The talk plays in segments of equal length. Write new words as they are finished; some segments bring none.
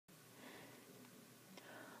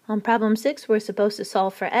On problem 6, we're supposed to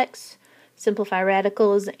solve for x, simplify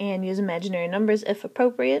radicals, and use imaginary numbers if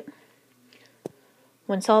appropriate.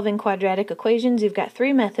 When solving quadratic equations, you've got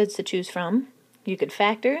three methods to choose from. You could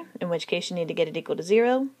factor, in which case you need to get it equal to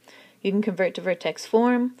 0. You can convert to vertex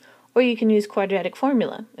form, or you can use quadratic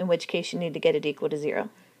formula, in which case you need to get it equal to 0.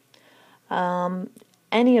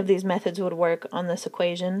 Any of these methods would work on this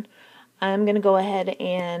equation. I'm going to go ahead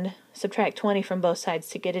and subtract 20 from both sides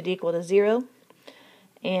to get it equal to 0.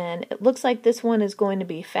 And it looks like this one is going to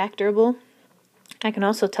be factorable. I can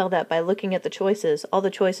also tell that by looking at the choices. All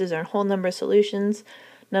the choices are whole number solutions.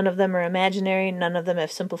 None of them are imaginary. None of them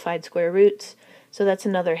have simplified square roots. So that's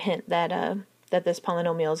another hint that that this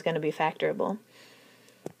polynomial is going to be factorable.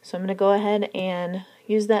 So I'm going to go ahead and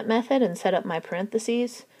use that method and set up my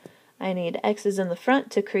parentheses. I need x's in the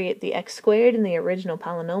front to create the x squared in the original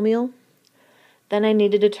polynomial. Then I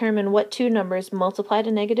need to determine what two numbers multiply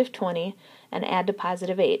to negative 20 and add to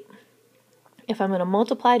positive 8. If I'm going to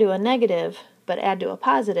multiply to a negative but add to a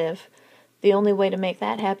positive, the only way to make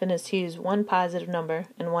that happen is to use one positive number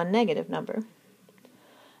and one negative number.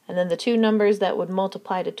 And then the two numbers that would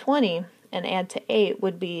multiply to 20 and add to 8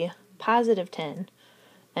 would be positive 10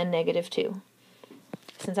 and negative 2.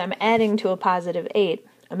 Since I'm adding to a positive 8,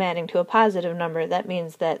 I'm adding to a positive number. That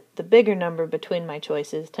means that the bigger number between my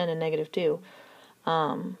choices, 10 and negative 2,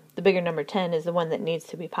 the bigger number 10 is the one that needs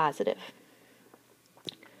to be positive.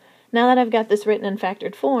 Now that I've got this written in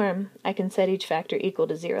factored form, I can set each factor equal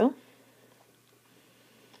to 0.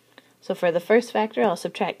 So for the first factor, I'll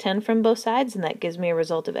subtract 10 from both sides, and that gives me a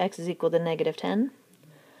result of x is equal to negative 10.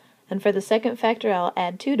 And for the second factor, I'll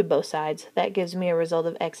add 2 to both sides. That gives me a result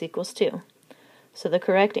of x equals 2. So the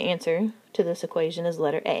correct answer to this equation is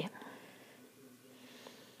letter A.